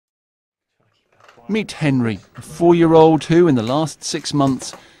Meet Henry, a 4-year-old who in the last 6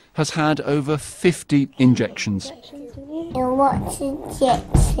 months has had over 50 injections. What's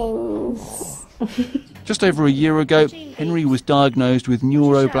injections? Just over a year ago, Henry was diagnosed with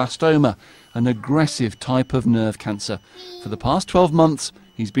neuroblastoma, an aggressive type of nerve cancer. For the past 12 months,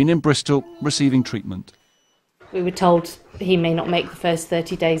 he's been in Bristol receiving treatment. We were told he may not make the first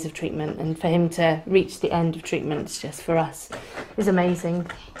 30 days of treatment, and for him to reach the end of treatment just for us is amazing.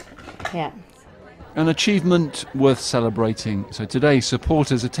 Yeah. An achievement worth celebrating. So today,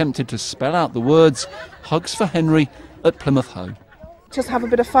 supporters attempted to spell out the words "Hugs for Henry" at Plymouth Hoe. Just have a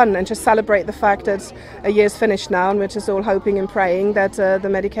bit of fun and just celebrate the fact that a year's finished now, and we're just all hoping and praying that the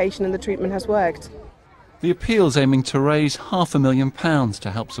medication and the treatment has worked. The appeal's aiming to raise £500,000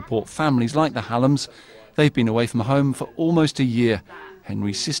 to help support families like the Hallams. They've been away from home for almost a year.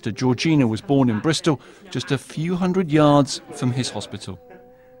 Henry's sister Georgina was born in Bristol, just a few hundred yards from his hospital.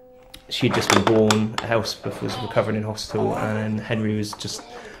 She'd just been born, Elspeth was recovering in hospital, and Henry was just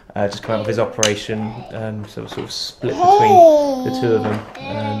come out of his operation, so it was sort of split between the two of them.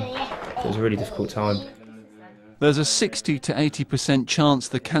 It was a really difficult time. There's a 60 to 80% chance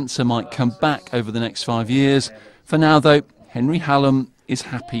the cancer might come back over the next 5 years. For now, though, Henry Hallam is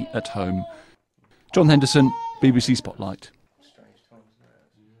happy at home. John Henderson, BBC Spotlight.